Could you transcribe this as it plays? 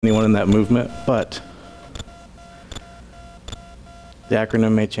anyone in that movement, but the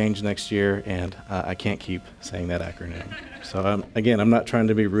acronym may change next year, and I can't keep saying that acronym. So again, I'm not trying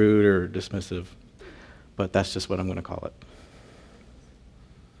to be rude or dismissive, but that's just what I'm going to call it.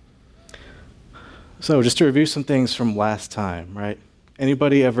 So just to review some things from last time, right?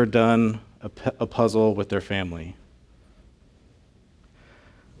 Anybody ever done a puzzle with their family?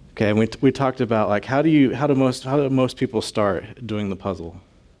 Okay, and we talked about like how do most people start doing the puzzle?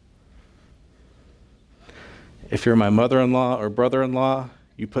 If you're my mother-in-law or brother-in-law,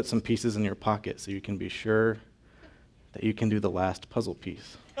 you put some pieces in your pocket so you can be sure that you can do the last puzzle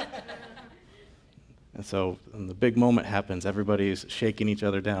piece. And so when the big moment happens, everybody's shaking each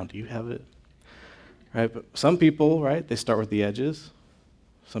other down. Do you have it? Right? But some people, right, they start with the edges.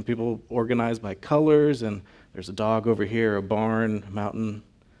 Some people organize by colors, and there's a dog over here, a barn, a mountain,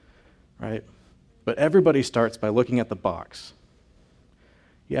 right? But everybody starts by looking at the box.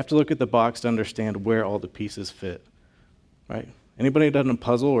 You have to look at the box to understand where all the pieces fit, right? Anybody done a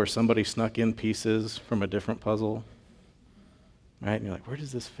puzzle or somebody snuck in pieces from a different puzzle, right? And you're like, where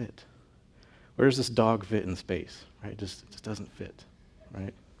does this fit? Where does this dog fit in space, right? It just doesn't fit,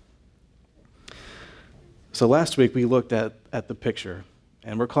 right? So last week we looked at the picture,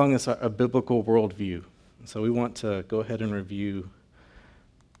 and we're calling this a biblical worldview. And so we want to go ahead and review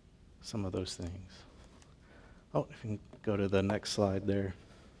some of those things. Oh, if you can go to the next slide there.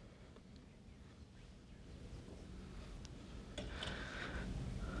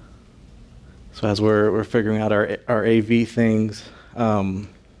 So as we're figuring out our AV things,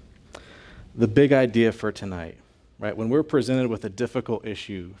 the big idea for tonight, right? When we're presented with a difficult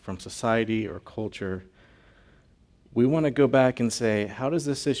issue from society or culture, we want to go back and say, how does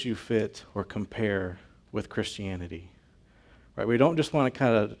this issue fit or compare with Christianity? Right? We don't just want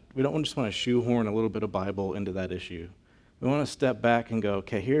to shoehorn a little bit of Bible into that issue. We want to step back and go,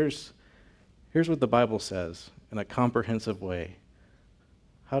 okay, here's what the Bible says in a comprehensive way.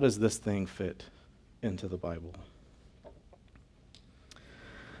 How does this thing fit into the Bible?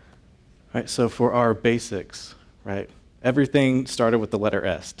 Right, so for our basics, right, everything started with the letter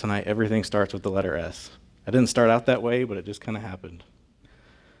S. Tonight, everything starts with the letter S. I didn't start out that way, but it just kind of happened.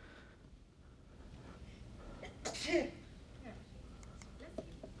 All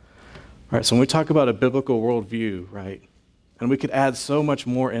right, so when we talk about a biblical worldview, right, and we could add so much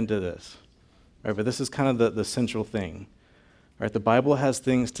more into this, right, but this is kind of the central thing. Right, the Bible has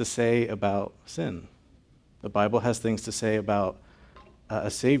things to say about sin. The Bible has things to say about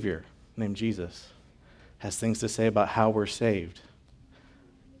a Savior named Jesus. Has things to say about how we're saved.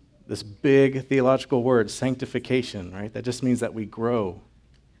 This big theological word, sanctification, right? That just means that we grow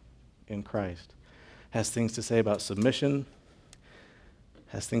in Christ. Has things to say about submission.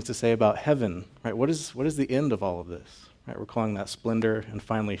 Has things to say about heaven, right? What is the end of all of this? Right? We're calling that splendor and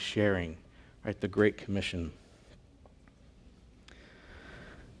finally sharing, right? The Great Commission.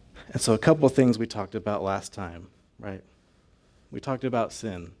 And so a couple of things we talked about last time, right? We talked about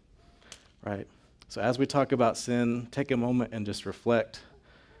sin, right? So as we talk about sin, take a moment and just reflect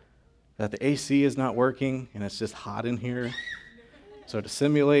that the AC is not working and it's just hot in here. So to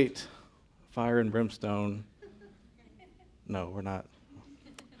simulate fire and brimstone, no, we're not.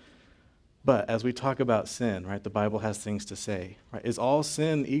 But as we talk about sin, right, the Bible has things to say, right? Is all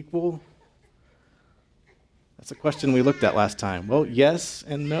sin equal? That's a question we looked at last time. Well, yes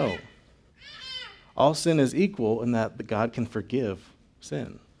and no. All sin is equal in that God can forgive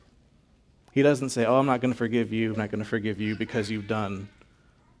sin. He doesn't say, oh, I'm not going to forgive you. I'm not going to forgive you because you've done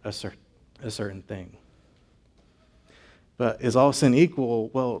a certain thing. But is all sin equal?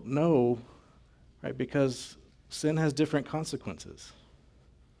 Well, no, right? Because sin has different consequences,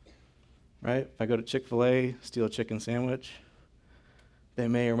 right? If I go to Chick-fil-A, steal a chicken sandwich, they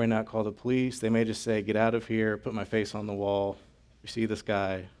may or may not call the police. They may just say, get out of here, put my face on the wall. You see this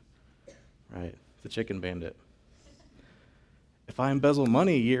guy, right? The chicken bandit. If I embezzle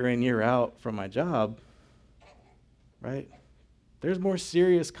money year in, year out from my job, right? There's more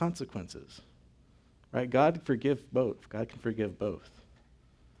serious consequences, right? God can forgive both. God can forgive both.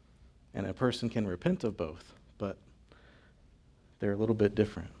 And a person can repent of both, but they're a little bit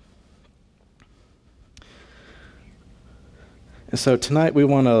different. And so tonight we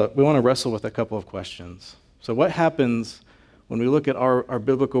want to wrestle with a couple of questions. So what happens when we look at our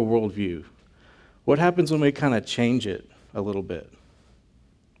biblical worldview? What happens when we kind of change it a little bit,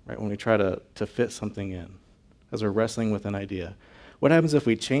 right? When we try to fit something in as we're wrestling with an idea. What happens if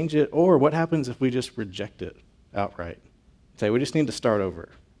we change it, or what happens if we just reject it outright? Say, we just need to start over.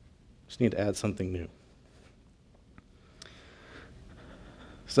 Just need to add something new.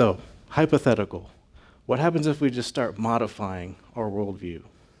 So, hypothetical. What happens if we just start modifying our worldview?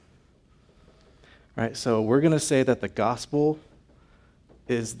 Right? So we're going to say that the gospel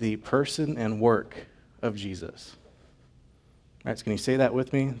is the person and work of Jesus. Right? So can you say that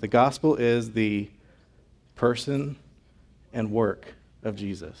with me? The gospel is the person and work of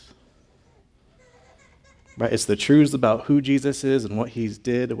Jesus. Right? It's the truths about who Jesus is and what he's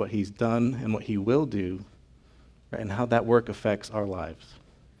did, what he's done, and what he will do, right? And how that work affects our lives.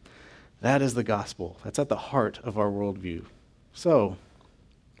 That is the gospel. That's at the heart of our worldview. So,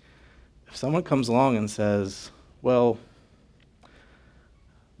 if someone comes along and says, well,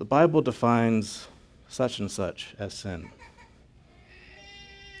 the Bible defines such and such as sin.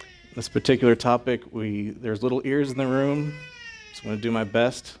 This particular topic, there's little ears in the room. So I'm going to do my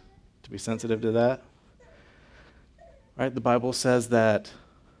best to be sensitive to that. Right? The Bible says that,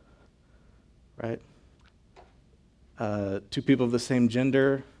 right, two people of the same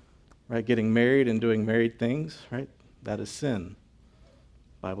gender, right, getting married and doing married things, right, that is sin.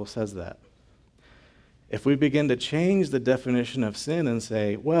 The Bible says that. If we begin to change the definition of sin and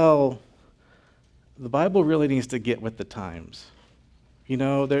say, well, the Bible really needs to get with the times. You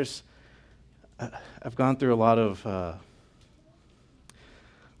know, I've gone through a lot of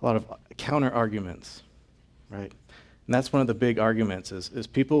counter arguments, right? And that's one of the big arguments is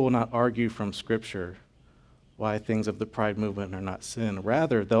people will not argue from Scripture why things of the Pride movement are not sin.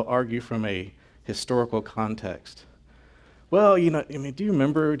 Rather, they'll argue from a historical context. Well, do you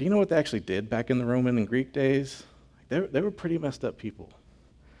know what they actually did back in the Roman and Greek days? They were pretty messed up people.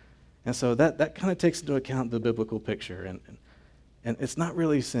 And so that kind of takes into account the biblical picture, and it's not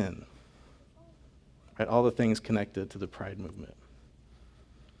really sin, right? All the things connected to the Pride movement.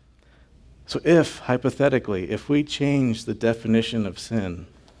 So hypothetically, if we change the definition of sin,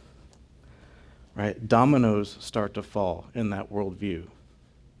 right, dominoes start to fall in that worldview.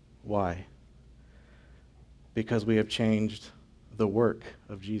 Why? Because we have changed the work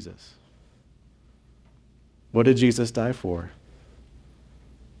of Jesus. What did Jesus die for?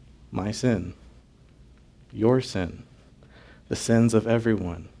 My sin, your sin, the sins of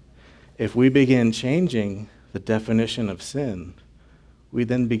everyone. If we begin changing the definition of sin, we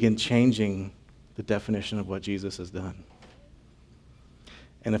then begin changing the definition of what Jesus has done.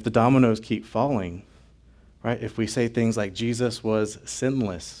 And if the dominoes keep falling, right, if we say things like Jesus was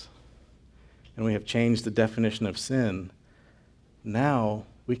sinless, and we have changed the definition of sin, now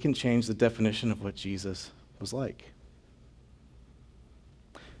we can change the definition of what Jesus was like.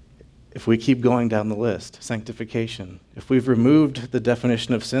 If we keep going down the list, sanctification, if we've removed the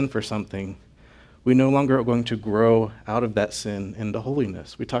definition of sin for something, we no longer are going to grow out of that sin into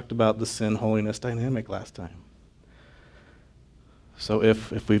holiness. We talked about the sin-holiness dynamic last time. So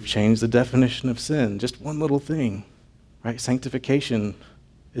if we've changed the definition of sin, just one little thing, right? Sanctification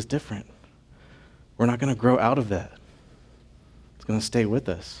is different. We're not going to grow out of that. It's going to stay with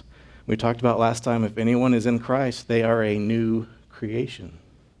us. We talked about last time, if anyone is in Christ, they are a new creation.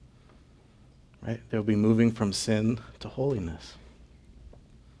 Right? They'll be moving from sin to holiness.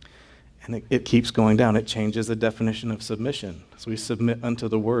 And it keeps going down. It changes the definition of submission. So we submit unto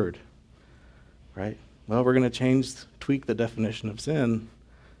the word. Right? Well, we're going to tweak the definition of sin.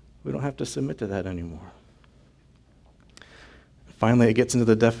 We don't have to submit to that anymore. Finally, it gets into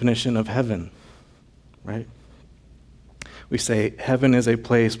the definition of heaven. Right? We say heaven is a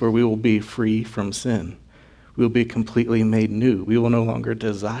place where we will be free from sin. We will be completely made new. We will no longer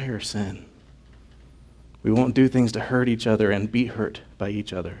desire sin. We won't do things to hurt each other and be hurt by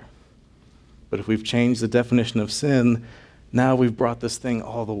each other. But if we've changed the definition of sin, now we've brought this thing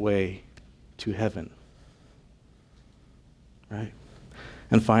all the way to heaven. Right?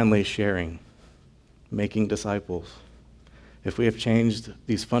 And finally, sharing, making disciples. If we have changed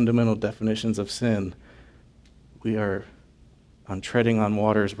these fundamental definitions of sin, we are treading on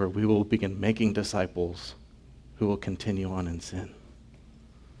waters where we will begin making disciples who will continue on in sin.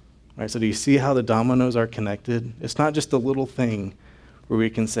 Right, so do you see how the dominoes are connected? It's not just a little thing where we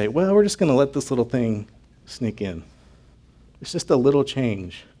can say, well, we're just going to let this little thing sneak in. It's just a little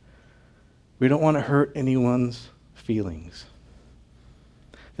change. We don't want to hurt anyone's feelings.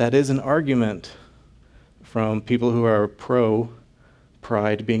 That is an argument from people who are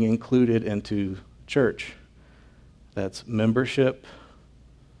pro-pride being included into church. That's membership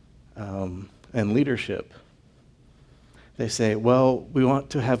and leadership. They say, well, we want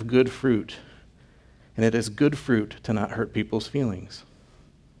to have good fruit, and it is good fruit to not hurt people's feelings.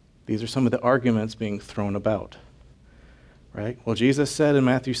 These are some of the arguments being thrown about, right? Well, Jesus said in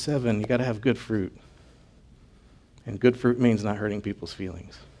Matthew 7, you got to have good fruit, and good fruit means not hurting people's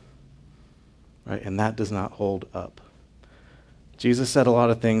feelings, right? And that does not hold up. Jesus said a lot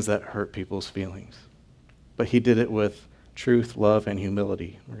of things that hurt people's feelings, but he did it with truth, love, and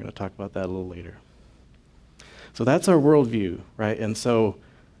humility. We're going to talk about that a little later. So that's our worldview, right? And so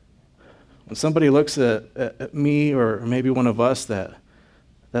when somebody looks at me or maybe one of us that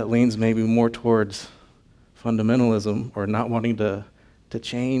leans maybe more towards fundamentalism or not wanting to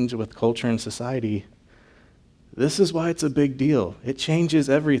change with culture and society, this is why it's a big deal. It changes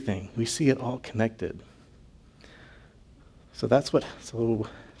everything. We see it all connected. So that's what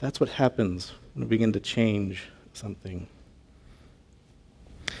happens when we begin to change something.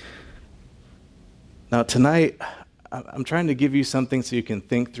 Now tonight, I'm trying to give you something so you can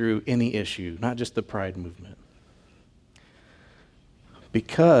think through any issue, not just the Pride movement.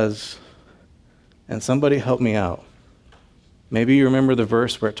 Because, and somebody help me out, maybe you remember the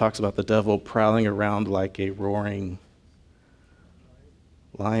verse where it talks about the devil prowling around like a roaring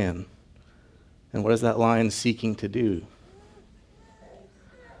lion. And what is that lion seeking to do?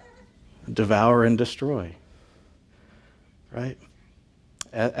 Devour and destroy, right?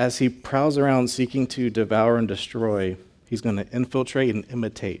 As he prowls around seeking to devour and destroy, he's going to infiltrate and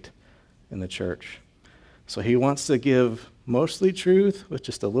imitate in the church. So he wants to give mostly truth with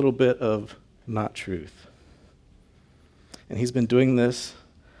just a little bit of not truth. And he's been doing this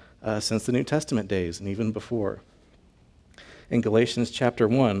since the New Testament days and even before. In Galatians chapter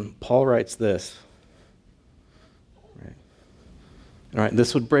 1, Paul writes this. Right? All right,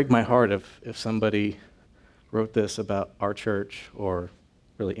 this would break my heart if somebody wrote this about our church or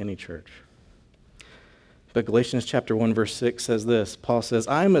really any church. But Galatians chapter 1 verse 6 says this. Paul says,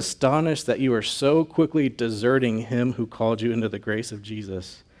 "I am astonished that you are so quickly deserting him who called you into the grace of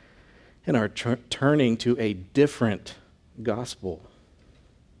Jesus and are turning to a different gospel."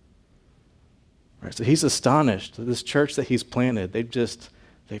 Right, so he's astonished that this church that he's planted,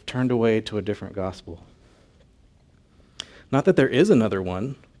 they've turned away to a different gospel. Not that there is another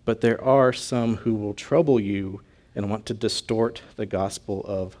one, but there are some who will trouble you and want to distort the gospel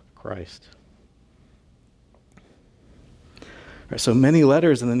of Christ. Right, so many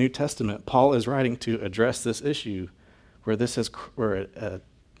letters in the New Testament, Paul is writing to address this issue where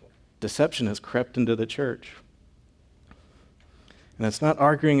deception has crept into the church. And it's not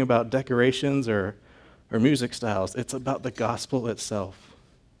arguing about decorations or music styles. It's about the gospel itself.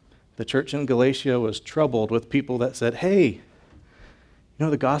 The church in Galatia was troubled with people that said, hey, you know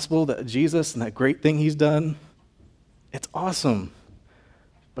the gospel, that Jesus and that great thing he's done? It's awesome.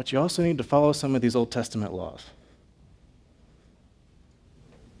 But you also need to follow some of these Old Testament laws.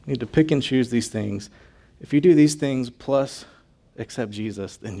 You need to pick and choose these things. If you do these things plus accept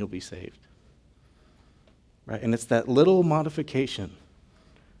Jesus, then you'll be saved. Right? And it's that little modification.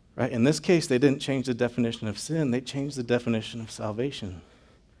 Right? In this case, they didn't change the definition of sin, they changed the definition of salvation.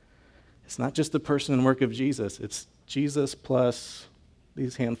 It's not just the person and work of Jesus, it's Jesus plus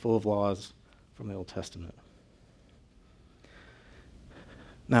these handful of laws from the Old Testament.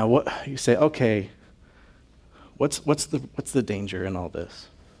 Now, what you say, okay, what's the danger in all this?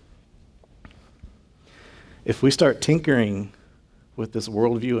 If we start tinkering with this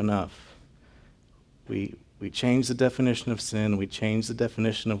worldview enough, we change the definition of sin, we change the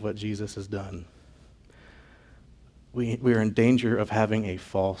definition of what Jesus has done. We are in danger of having a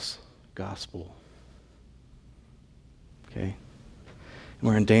false gospel. Okay? And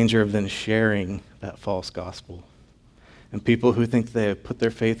we're in danger of then sharing that false gospel. And people who think they have put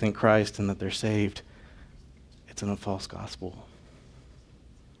their faith in Christ and that they're saved, it's in a false gospel.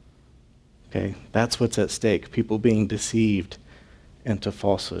 Okay? That's what's at stake. People being deceived into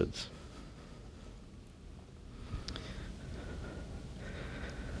falsehoods.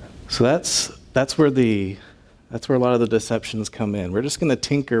 So that's where a lot of the deceptions come in. We're just going to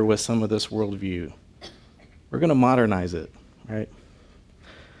tinker with some of this worldview. We're going to modernize it, right?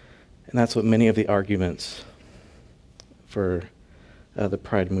 And that's what many of the arguments for the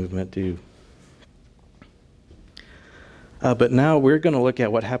Pride movement do. But now we're going to look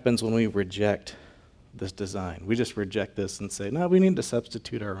at what happens when we reject this design. We just reject this and say, no, we need to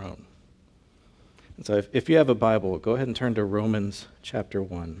substitute our own. And so if you have a Bible, go ahead and turn to Romans chapter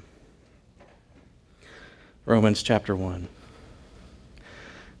 1. Romans chapter 1.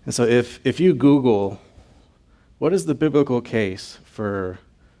 And so if you Google, what is the biblical case for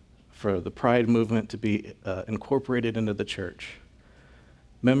the Pride movement to be incorporated into the church?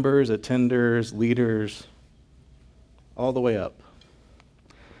 Members, attenders, leaders, all the way up.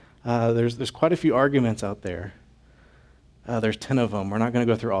 There's quite a few arguments out there. There's 10 of them. We're not going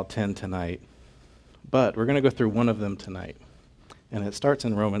to go through all 10 tonight, but we're going to go through one of them tonight. And it starts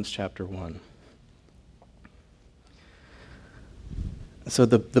in Romans chapter 1. So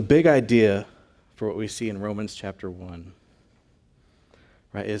the big idea for what we see in Romans chapter 1,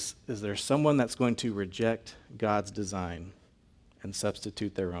 right, is there's someone that's going to reject God's design and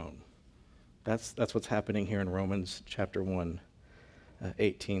substitute their own. That's what's happening here in Romans chapter 1,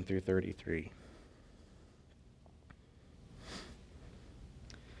 18 through 33.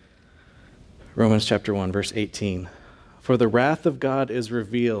 Romans chapter 1, verse 18. For the wrath of God is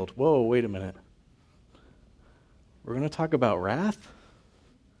revealed. Whoa, wait a minute. We're going to talk about wrath?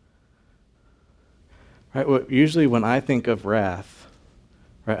 Right, well, usually when I think of wrath,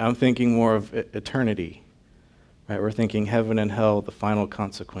 right, I'm thinking more of eternity. Right, we're thinking heaven and hell, the final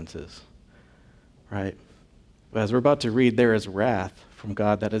consequences. Right? But as we're about to read, there is wrath from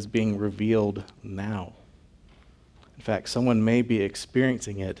God that is being revealed now. In fact, someone may be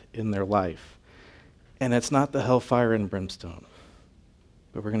experiencing it in their life. And it's not the hellfire and brimstone.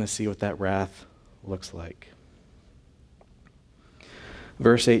 But we're going to see what that wrath looks like.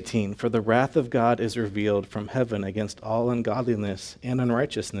 Verse 18, for the wrath of God is revealed from heaven against all ungodliness and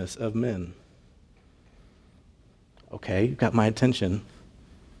unrighteousness of men. Okay, you got my attention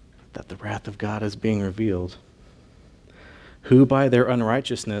that the wrath of God is being revealed. Who by their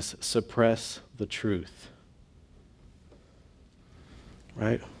unrighteousness suppress the truth.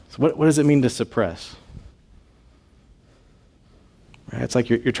 Right? So what does it mean to suppress? Right? It's like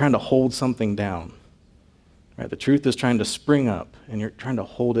you're trying to hold something down. Right? The truth is trying to spring up, and you're trying to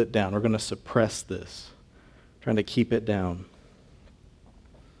hold it down. We're going to suppress this, trying to keep it down.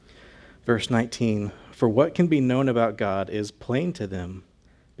 Verse 19, for what can be known about God is plain to them,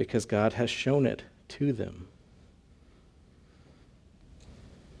 because God has shown it to them.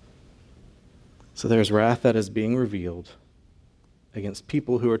 So there's wrath that is being revealed against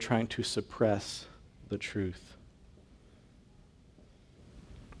people who are trying to suppress the truth.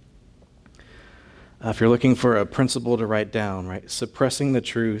 If you're looking for a principle to write down, right, suppressing the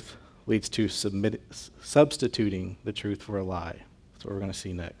truth leads to substituting the truth for a lie. That's what we're going to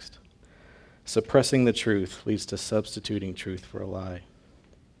see next. Suppressing the truth leads to substituting truth for a lie.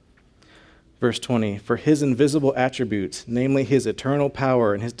 Verse 20, for his invisible attributes, namely his eternal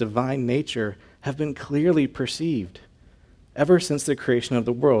power and his divine nature, have been clearly perceived ever since the creation of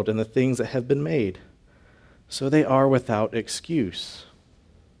the world and the things that have been made. So they are without excuse.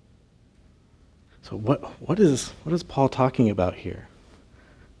 So what is Paul talking about here?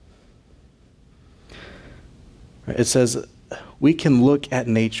 It says we can look at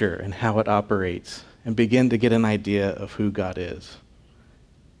nature and how it operates and begin to get an idea of who God is.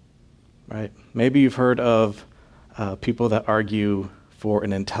 Right? Maybe you've heard of people that argue for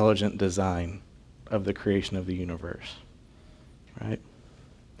an intelligent design of the creation of the universe. Right?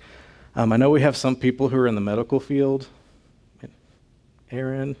 I know we have some people who are in the medical field.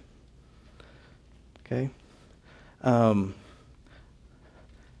 Aaron. Okay. As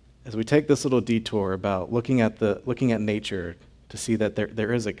we take this little detour about looking at nature to see that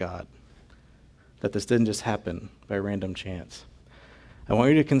there is a God, that this didn't just happen by random chance, I want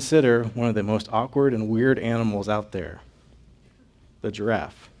you to consider one of the most awkward and weird animals out there, the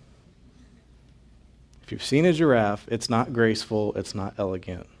giraffe. If you've seen a giraffe, it's not graceful, it's not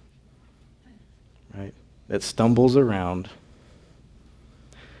elegant, right? It stumbles around,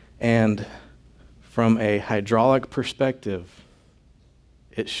 and from a hydraulic perspective,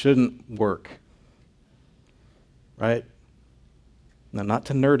 it shouldn't work, right? Now, not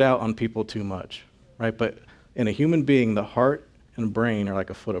to nerd out on people too much, right? But in a human being, the heart and brain are like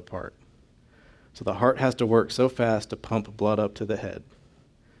a foot apart. So the heart has to work so fast to pump blood up to the head.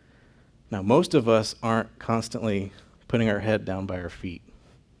 Now, most of us aren't constantly putting our head down by our feet,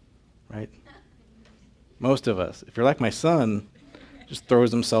 right? Most of us. If you're like my son, just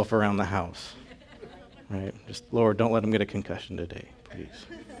throws himself around the house, right? Just, Lord, don't let him get a concussion today, please.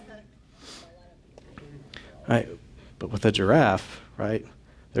 Right? But with a giraffe, right,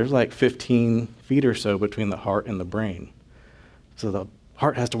 there's like 15 feet or so between the heart and the brain. So the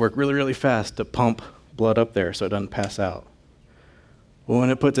heart has to work really, really fast to pump blood up there so it doesn't pass out. Well, when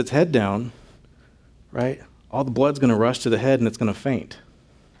it puts its head down, right, all the blood's going to rush to the head and it's going to faint.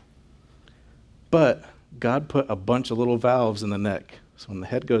 But God put a bunch of little valves in the neck. So when the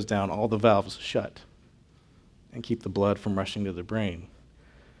head goes down, all the valves shut and keep the blood from rushing to the brain.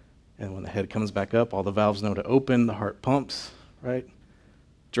 And when the head comes back up, all the valves know to open, the heart pumps, right?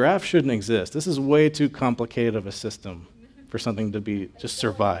 Giraffe shouldn't exist. This is way too complicated of a system for something to be just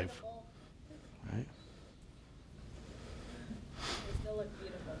survive, right? They still look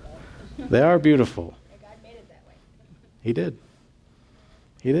beautiful, though. They are beautiful. God made it that way. He did.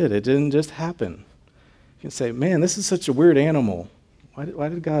 He did. It didn't just happen. You can say, man, this is such a weird animal. Why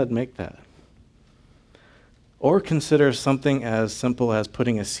did God make that? Or consider something as simple as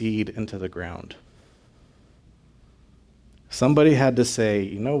putting a seed into the ground. Somebody had to say,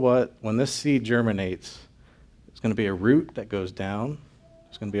 you know what, when this seed germinates, there's going to be a root that goes down,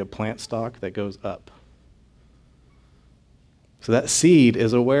 There's going to be a plant stalk that goes up. So that seed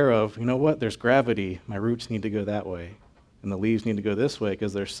is aware of, you know what, there's gravity. My roots need to go that way. And the leaves need to go this way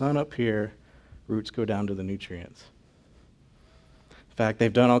because there's sun up here. Roots go down to the nutrients. In fact,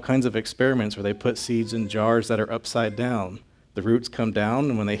 they've done all kinds of experiments where they put seeds in jars that are upside down. The roots come down,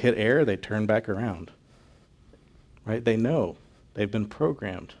 and when they hit air, they turn back around. Right? They know. They've been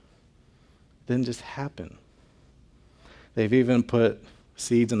programmed. It didn't just happen. They've even put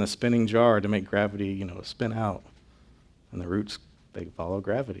seeds in a spinning jar to make gravity, spin out. And the roots, they follow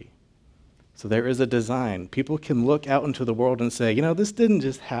gravity. So there is a design. People can look out into the world and say, this didn't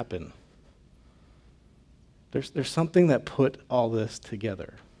just happen. There's something that put all this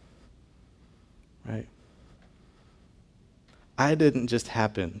together, right? I didn't just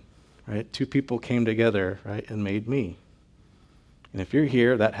happen, right? Two people came together, right, and made me. And if you're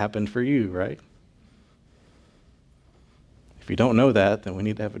here, that happened for you, right? If you don't know that, then we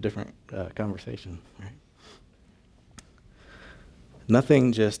need to have a different conversation, right?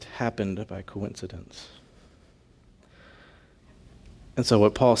 Nothing just happened by coincidence. And so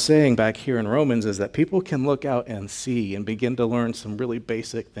what Paul's saying back here in Romans is that people can look out and see and begin to learn some really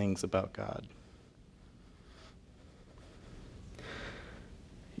basic things about God.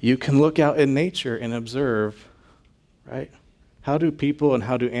 You can look out in nature and observe, right? How do people and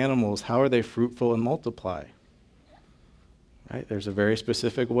how do animals, how are they fruitful and multiply? Right? There's a very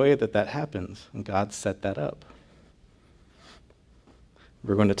specific way that happens, and God set that up.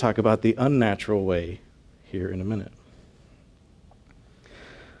 We're going to talk about the unnatural way here in a minute.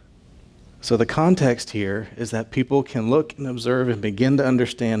 So the context here is that people can look and observe and begin to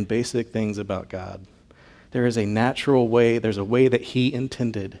understand basic things about God. There is a natural way, there's a way that he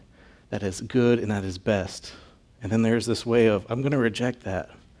intended that is good and that is best. And then there's this way of, I'm going to reject that.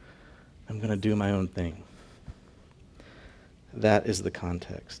 I'm going to do my own thing. That is the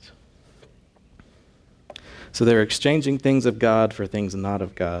context. So they're exchanging things of God for things not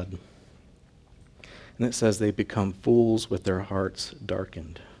of God. And it says they become fools with their hearts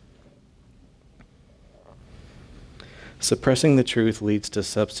darkened. Suppressing the truth leads to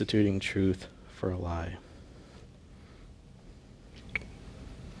substituting truth for a lie.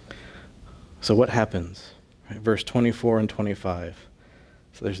 So what happens? Right, verse 24 and 25.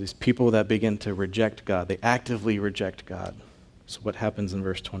 So there's these people that begin to reject God. They actively reject God. So what happens in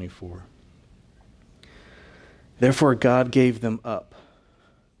verse 24? Therefore God gave them up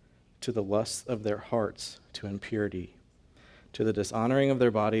to the lusts of their hearts, to impurity, to the dishonoring of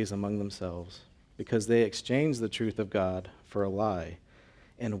their bodies among themselves, because they exchanged the truth of God for a lie,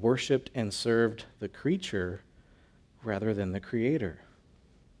 and worshipped and served the creature rather than the Creator,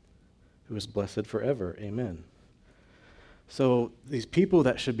 who is blessed forever. Amen. So these people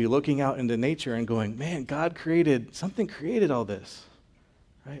that should be looking out into nature and going, man, God created all this.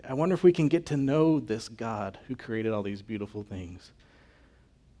 Right? I wonder if we can get to know this God who created all these beautiful things.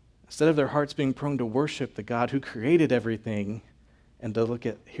 Instead of their hearts being prone to worship the God who created everything, and to look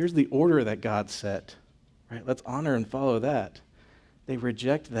at, here's the order that God set, right? Let's honor and follow that. They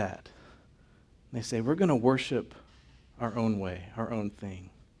reject that. They say, we're going to worship our own way, our own thing.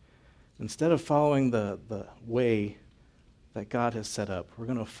 Instead of following the way that God has set up, we're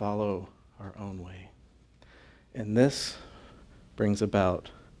going to follow our own way. And this brings about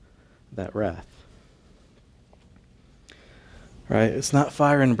that wrath. Right? It's not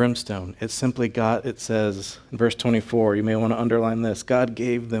fire and brimstone. It's simply God. It says in verse 24, you may want to underline this, God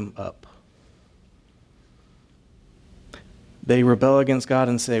gave them up. They rebel against God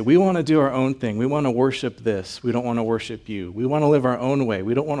and say, we want to do our own thing. We want to worship this. We don't want to worship you. We want to live our own way.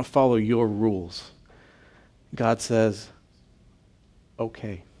 We don't want to follow your rules. God says,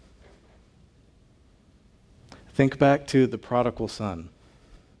 okay. Think back to the prodigal son.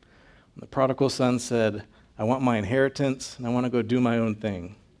 The prodigal son said, I want my inheritance, and I want to go do my own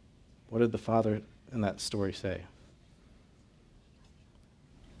thing. What did the father in that story say?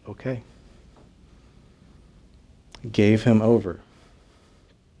 Okay. Gave him over.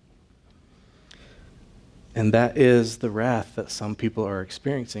 And that is the wrath that some people are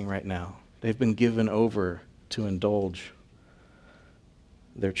experiencing right now. They've been given over to indulge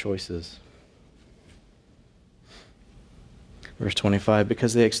their choices. Verse 25,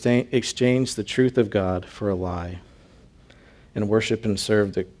 because they exchanged the truth of God for a lie and worship and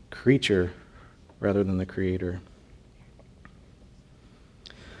serve the creature rather than the Creator.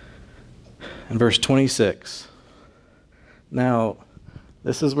 In verse 26, now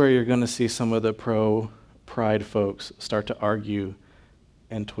this is where you're going to see some of the pro-pride folks start to argue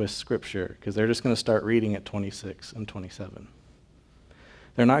and twist Scripture, because they're just going to start reading at 26 and 27.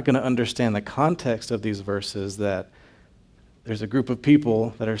 They're not going to understand the context of these verses, that there's a group of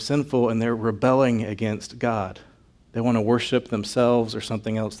people that are sinful and they're rebelling against God. They want to worship themselves or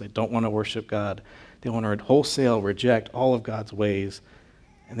something else. They don't want to worship God. They want to wholesale reject all of God's ways,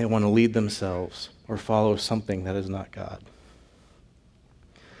 and they want to lead themselves or follow something that is not God.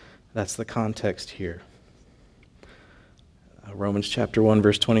 That's the context here. Romans chapter 1,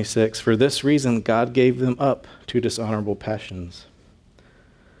 verse 26, for this reason God gave them up to dishonorable passions.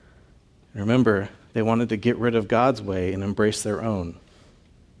 Remember, they wanted to get rid of God's way and embrace their own.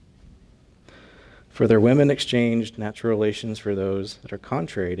 For their women exchanged natural relations for those that are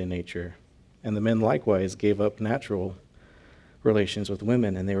contrary to nature, and the men likewise gave up natural relations with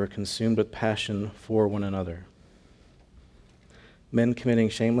women, and they were consumed with passion for one another. Men committing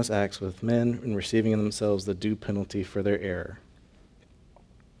shameless acts with men and receiving in themselves the due penalty for their error.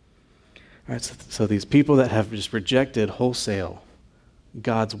 All right, so these people that have just rejected wholesale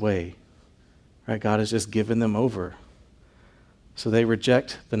God's way, right? God has just given them over. So they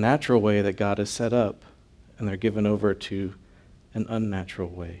reject the natural way that God has set up, and they're given over to an unnatural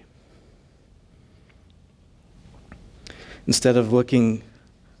way. Instead of looking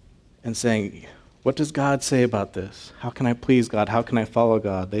and saying, what does God say about this? How can I please God? How can I follow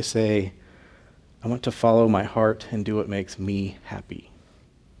God? They say, I want to follow my heart and do what makes me happy.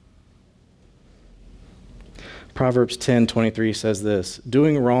 Proverbs 10:23 says this,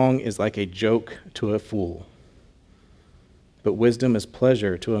 doing wrong is like a joke to a fool, but wisdom is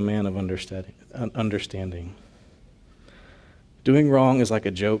pleasure to a man of understanding. Doing wrong is like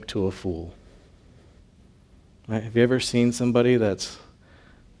a joke to a fool. Right? Have you ever seen somebody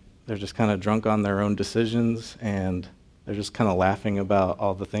they're just kind of drunk on their own decisions and they're just kind of laughing about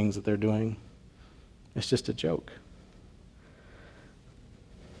all the things that they're doing? It's just a joke.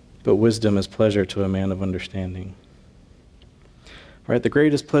 But wisdom is pleasure to a man of understanding. Right? The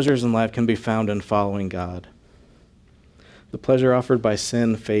greatest pleasures in life can be found in following God. The pleasure offered by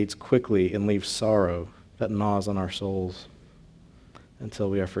sin fades quickly and leaves sorrow that gnaws on our souls until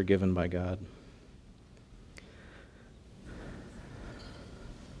we are forgiven by God.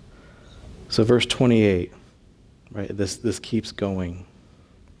 So verse 28, right, this keeps going.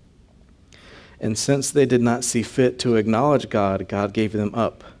 And since they did not see fit to acknowledge God, God gave them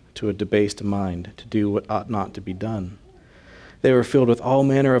up to a debased mind to do what ought not to be done. They were filled with all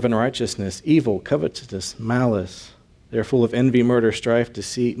manner of unrighteousness, evil, covetousness, malice. They are full of envy, murder, strife,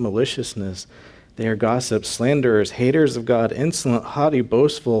 deceit, maliciousness. They are gossips, slanderers, haters of God, insolent, haughty,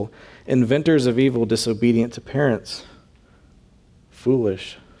 boastful, inventors of evil, disobedient to parents,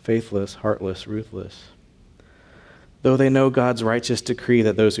 foolish, faithless, heartless, ruthless. Though they know God's righteous decree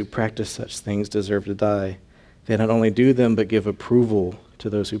that those who practice such things deserve to die, they not only do them, but give approval to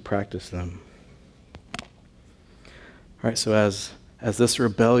those who practice them. All right, so as this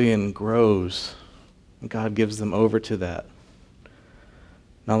rebellion grows, God gives them over to that.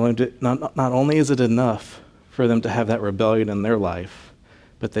 Not only is it enough for them to have that rebellion in their life,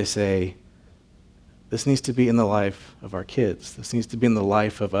 but they say, this needs to be in the life of our kids. This needs to be in the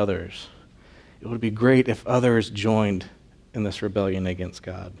life of others. It would be great if others joined in this rebellion against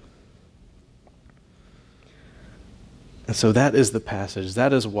God. And so that is the passage.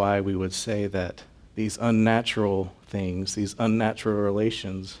 That is why we would say that these unnatural things, these unnatural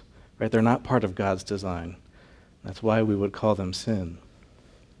relations, right, they're not part of God's design. That's why we would call them sin.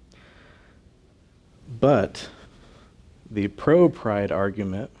 But the pro-pride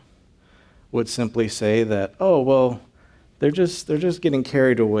argument would simply say that, oh, well, they're just getting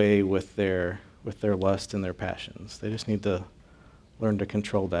carried away with their lust and their passions. They just need to learn to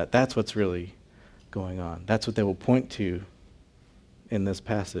control that. That's what's really going on. That's what they will point to in this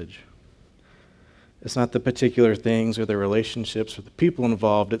passage. It's not the particular things or the relationships or the people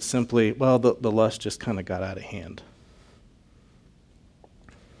involved. It's simply, well, the lust just kind of got out of hand.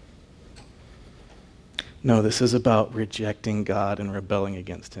 No, this is about rejecting God and rebelling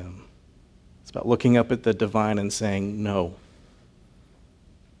against him. It's about looking up at the divine and saying, no,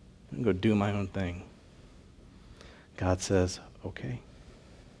 I'm going to go do my own thing. God says, okay.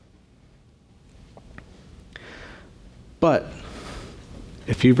 But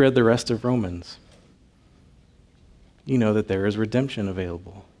if you've read the rest of Romans, you know that there is redemption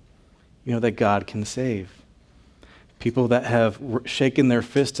available. You know that God can save. People that have shaken their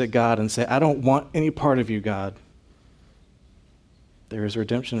fist at God and say, I don't want any part of you, God. There is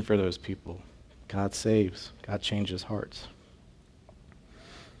redemption for those people. God saves. God changes hearts.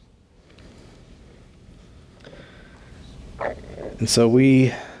 And so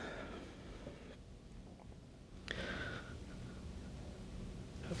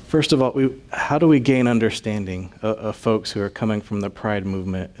first of all, how do we gain understanding of folks who are coming from the Pride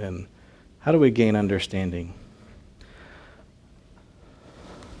movement, and how do we gain understanding?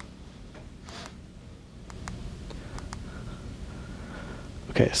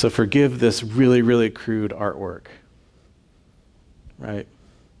 Okay, so forgive this really, really crude artwork, right?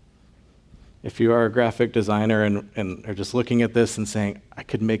 If you are a graphic designer and are just looking at this and saying, I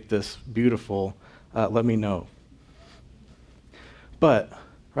could make this beautiful, let me know. But,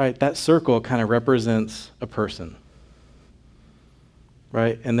 right, that circle kind of represents a person,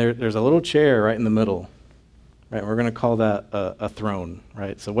 right? And there's a little chair right in the middle, right? We're going to call that a throne,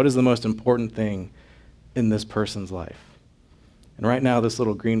 right? So what is the most important thing in this person's life? And right now, this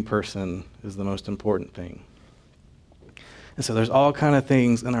little green person is the most important thing. And so there's all kind of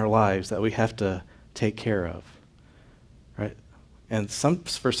things in our lives that we have to take care of, right? And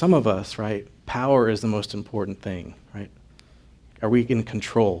for some of us, right, power is the most important thing, right? Are we in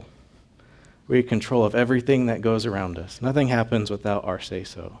control? Are we in control of everything that goes around us? Nothing happens without our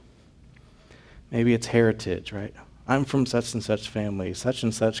say-so. Maybe it's heritage, right? I'm from such and such family, such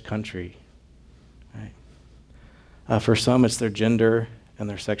and such country, right? For some, it's their gender and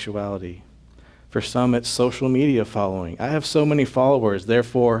their sexuality. For some, it's social media following. I have so many followers,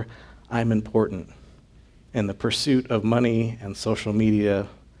 therefore I'm important. And the pursuit of money and social media,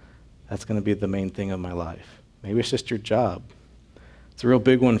 that's going to be the main thing of my life. Maybe it's just your job. It's a real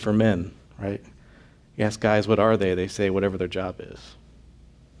big one for men, right? You ask guys, what are they? They say whatever their job is,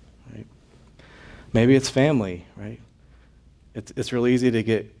 right? Maybe it's family, right? It's real easy to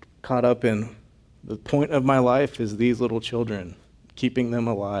get caught up in the point of my life is these little children, keeping them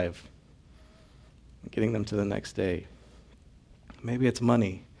alive, getting them to the next day. Maybe it's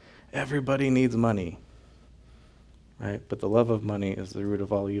money. Everybody needs money, right? But the love of money is the root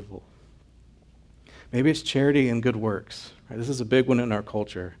of all evil. Maybe it's charity and good works, right? This is a big one in our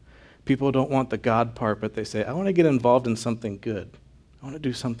culture. People don't want the God part, but they say, I want to get involved in something good. I want to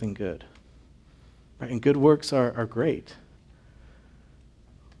do something good, right? And good works are great.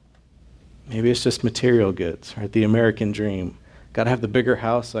 Maybe it's just material goods, right? The American dream. Got to have the bigger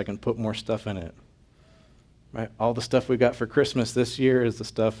house so I can put more stuff in it, right? All the stuff we got for Christmas this year is the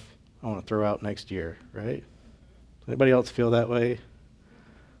stuff I want to throw out next year, right? Anybody else feel that way?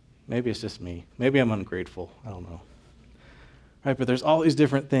 Maybe it's just me. Maybe I'm ungrateful. I don't know. Right? But there's all these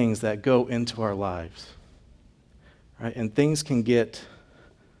different things that go into our lives, right? And things can get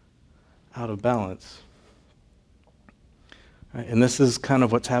out of balance. Right? And this is kind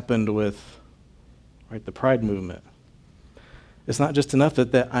of what's happened with, right, the Pride movement. It's not just enough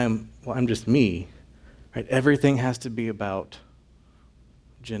that I'm just me, right? Everything has to be about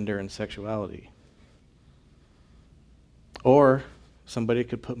gender and sexuality. Or somebody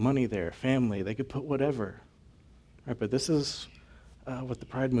could put money there, family, they could put whatever. Right? But this is what the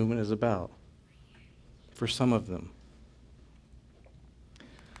Pride movement is about for some of them.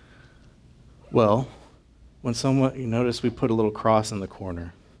 Well, when you notice we put a little cross in the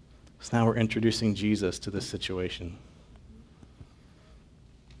corner. So now we're introducing Jesus to this situation.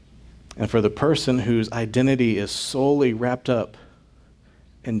 And for the person whose identity is solely wrapped up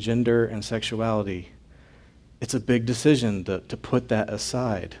in gender and sexuality, it's a big decision to put that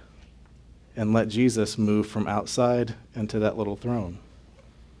aside and let Jesus move from outside into that little throne.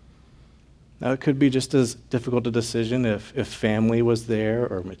 Now, it could be just as difficult a decision if family was there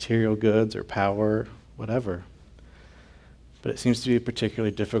or material goods or power, whatever. But it seems to be a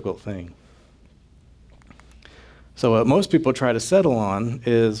particularly difficult thing. So what most people try to settle on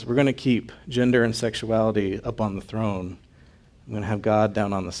is we're going to keep gender and sexuality up on the throne. I'm going to have God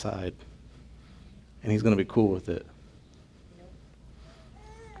down on the side. And he's going to be cool with it.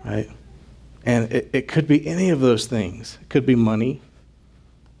 Right? And it could be any of those things. It could be money.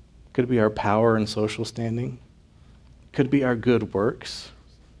 It could be our power and social standing. It could be our good works.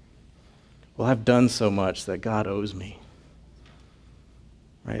 Well, I've done so much that God owes me.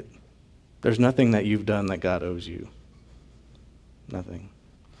 Right? There's nothing that you've done that God owes you. Nothing.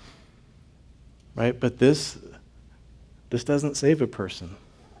 Right? But this doesn't save a person.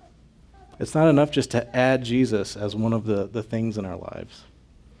 It's not enough just to add Jesus as one of the things in our lives.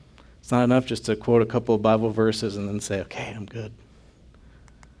 It's not enough just to quote a couple of Bible verses and then say, okay, I'm good.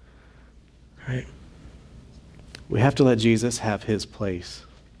 Right? We have to let Jesus have his place.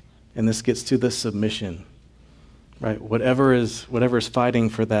 And this gets to the submission. Right? Whatever is fighting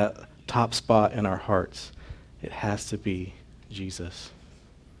for that top spot in our hearts, it has to be Jesus.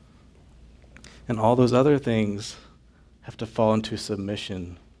 And all those other things have to fall into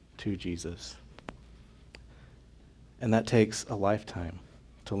submission to Jesus. And that takes a lifetime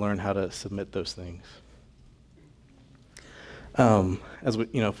to learn how to submit those things.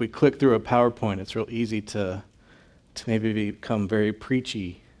 If we click through a PowerPoint, it's real easy to maybe become very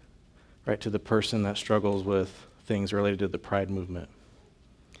preachy, right, to the person that struggles with things related to the Pride movement.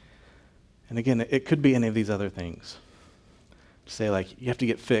 And again, it could be any of these other things. to say, like, you have to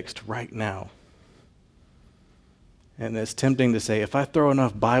get fixed right now. And it's tempting to say, if I throw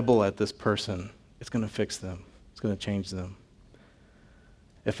enough Bible at this person, it's going to fix them. It's going to change them.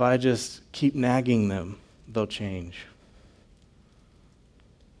 If I just keep nagging them, they'll change.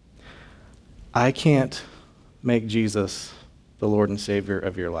 I can't make Jesus the Lord and Savior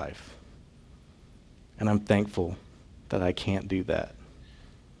of your life. And I'm thankful that I can't do that.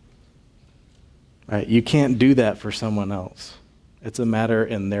 Right? You can't do that for someone else. It's a matter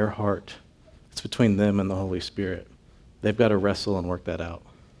in their heart. It's between them and the Holy Spirit. They've got to wrestle and work that out.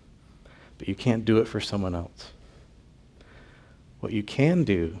 But you can't do it for someone else. What you can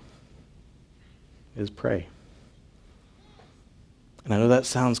do is pray. And I know that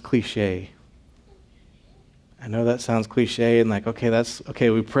sounds cliche. And like, okay,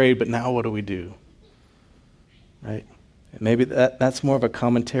 we prayed, but now what do we do? Right? And maybe that's more of a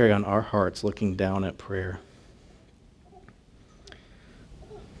commentary on our hearts looking down at prayer.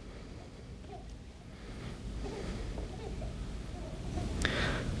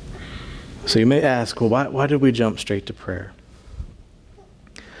 So you may ask, well, why did we jump straight to prayer?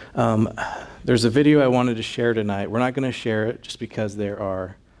 There's a video I wanted to share tonight. We're not going to share it just because there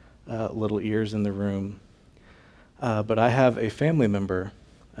are little ears in the room. But I have a family member,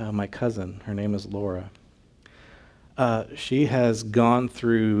 my cousin. Her name is Laura. She has gone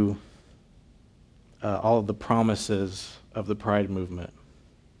through all of the promises of the Pride movement,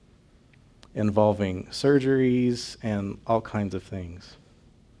 involving surgeries and all kinds of things.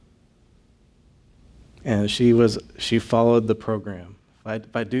 And she followed the program.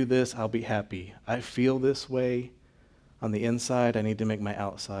 If I do this, I'll be happy. I feel this way on the inside. I need to make my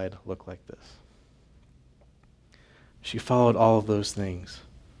outside look like this. She followed all of those things.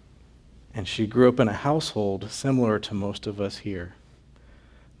 And she grew up in a household similar to most of us here,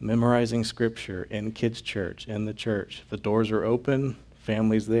 memorizing scripture in kids' church, in the church. The doors are open,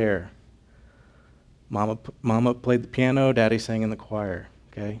 family's there. Mama played the piano, Daddy sang in the choir.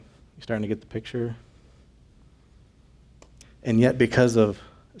 Okay? You starting to get the picture? And yet, because of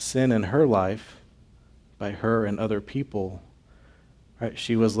sin in her life, by her and other people, right,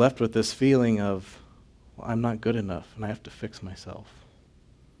 she was left with this feeling of, well, I'm not good enough, and I have to fix myself.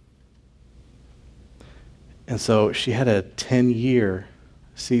 And so she had a 10-year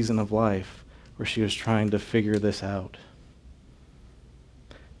season of life where she was trying to figure this out.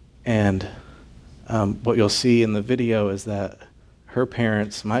 And what you'll see in the video is that her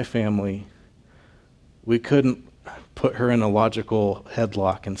parents, my family, we couldn't put her in a logical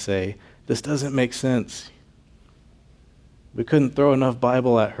headlock and say, this doesn't make sense. We couldn't throw enough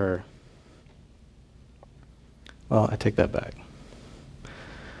Bible at her. Well, I take that back.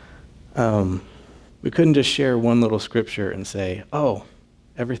 We couldn't just share one little scripture and say, oh,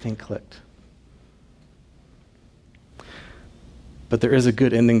 everything clicked. But there is a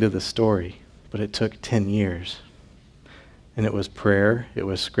good ending to the story, but it took 10 years. And it was prayer, it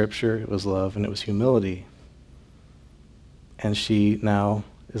was scripture, it was love, and it was humility. And she now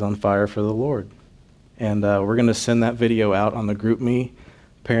is on fire for the Lord. And we're going to send that video out on the GroupMe.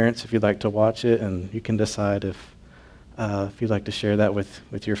 Parents, if you'd like to watch it, and you can decide if you'd like to share that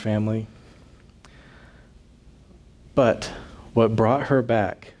with your family. But what brought her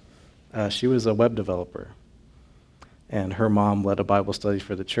back, she was a web developer. And her mom led a Bible study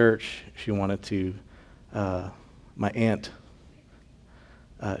for the church. She wanted to, my aunt,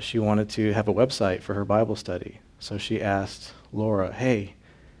 she wanted to have a website for her Bible study. So she asked Laura, hey,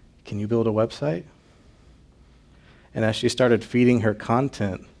 can you build a website? And as she started feeding her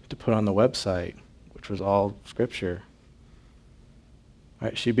content to put on the website, which was all scripture,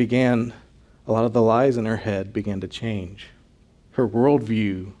 right, a lot of the lies in her head began to change. Her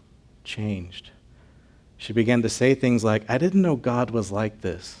worldview changed. She began to say things like, I didn't know God was like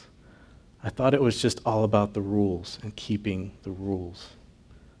this. I thought it was just all about the rules and keeping the rules.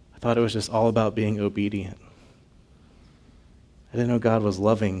 I thought it was just all about being obedient. I didn't know God was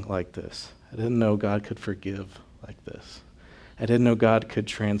loving like this. I didn't know God could forgive like this. I didn't know God could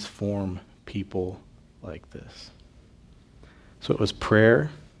transform people like this. So it was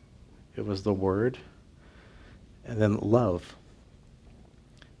prayer, it was the word, and then love,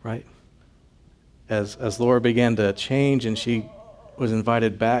 right? As Laura began to change and she was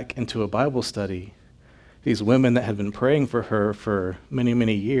invited back into a Bible study, these women that had been praying for her for many,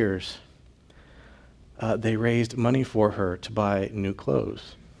 many years, they raised money for her to buy new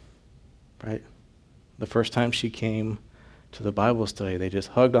clothes, right? The first time she came to the Bible study, they just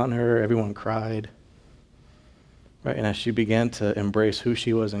hugged on her, everyone cried, right? And as she began to embrace who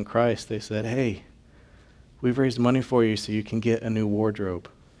she was in Christ, they said, hey, we've raised money for you so you can get a new wardrobe,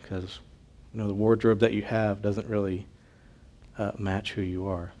 because the wardrobe that you have doesn't really match who you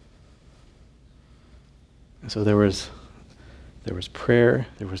are. And so there was prayer,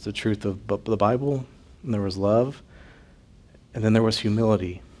 there was the truth of the Bible, and there was love, and then there was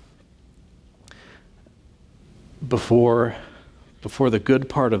humility. Before the good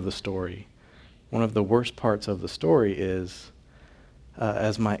part of the story, one of the worst parts of the story is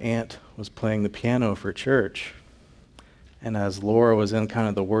as my aunt was playing the piano for church, and as Laura was in kind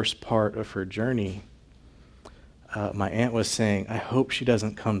of the worst part of her journey, my aunt was saying, I hope she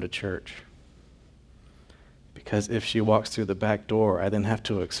doesn't come to church. Because if she walks through the back door, I then have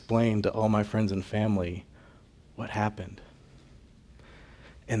to explain to all my friends and family what happened.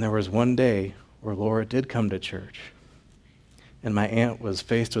 And there was one day where Laura did come to church. And my aunt was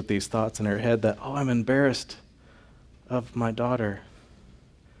faced with these thoughts in her head that, I'm embarrassed of my daughter.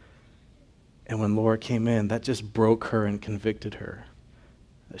 And when Laura came in, that just broke her and convicted her.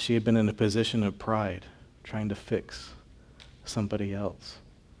 That she had been in a position of pride, trying to fix somebody else.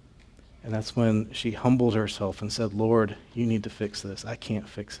 And that's when she humbled herself and said, Lord, you need to fix this. I can't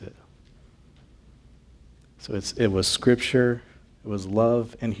fix it. So it was scripture, it was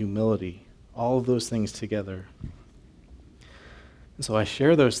love and humility, all of those things together. And so I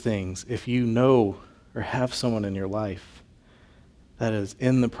share those things if you know or have someone in your life that is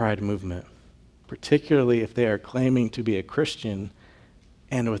in the Pride movement, particularly if they are claiming to be a Christian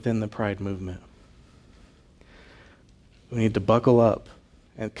and within the Pride movement. We need to buckle up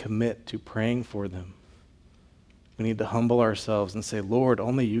and commit to praying for them. We need to humble ourselves and say, Lord,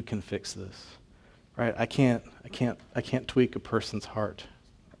 only you can fix this. Right? I can't tweak a person's heart.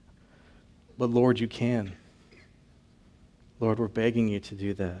 But Lord, you can. Lord, we're begging you to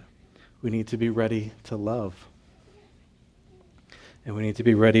do that. We need to be ready to love. And we need to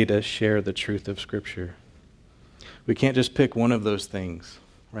be ready to share the truth of Scripture. We can't just pick one of those things,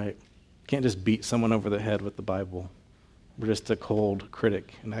 right? We can't just beat someone over the head with the Bible. We're just a cold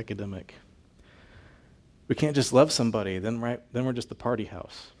critic and academic. We can't just love somebody, then we're just the party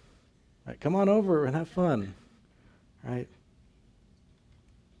house. Right? Come on over and have fun, right?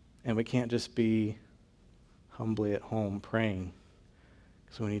 And we can't just be humbly at home praying,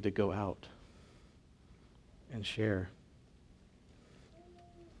 because we need to go out and share.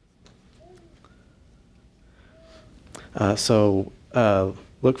 So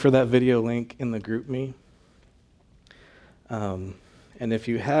look for that video link in the GroupMe. And if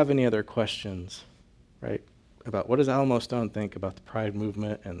you have any other questions, right, about what does Alamo Stone think about the Pride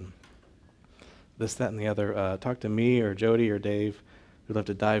movement and this, that, and the other, talk to me or Jody or Dave. We'd love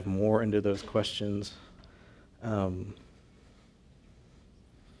to dive more into those questions. But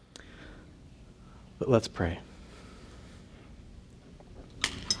let's pray.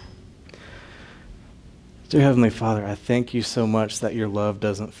 Dear Heavenly Father, I thank you so much that your love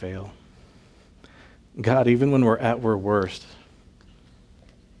doesn't fail. God, even when we're at our worst,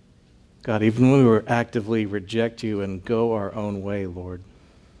 God, even when we actively reject you and go our own way, Lord,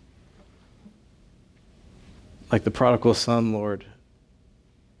 like the prodigal son, Lord,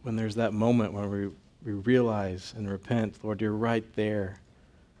 when there's that moment when we realize and repent, Lord, you're right there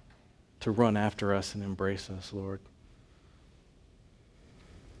to run after us and embrace us, Lord.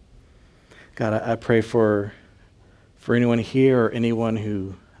 God, I pray for anyone here or anyone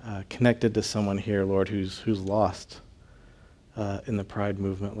who connected to someone here, Lord, who's lost in the Pride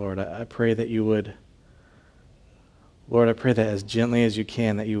movement, Lord. I pray that you would, Lord, I pray that as gently as you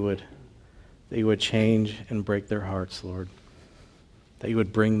can, that you would change and break their hearts, Lord. That you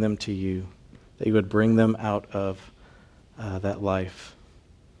would bring them to you. That you would bring them out of that life.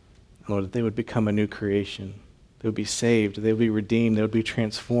 Lord, that they would become a new creation. They would be saved. They would be redeemed. They would be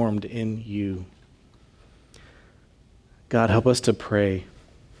transformed in you. God, help us to pray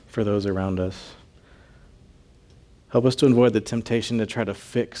for those around us. Help us to avoid the temptation to try to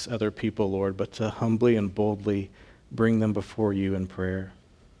fix other people, Lord, but to humbly and boldly bring them before you in prayer.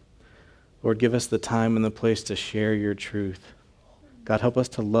 Lord, give us the time and the place to share your truth. God, help us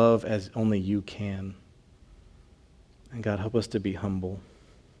to love as only you can. And God, help us to be humble,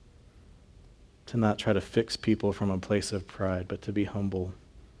 to not try to fix people from a place of pride, but to be humble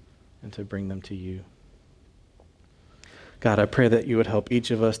and to bring them to you. God, I pray that you would help each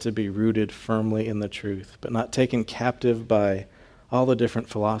of us to be rooted firmly in the truth, but not taken captive by all the different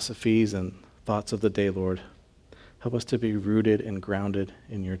philosophies and thoughts of the day, Lord. Help us to be rooted and grounded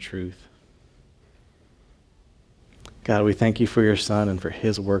in your truth. God, we thank you for your Son and for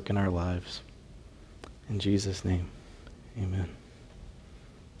his work in our lives. In Jesus' name, amen.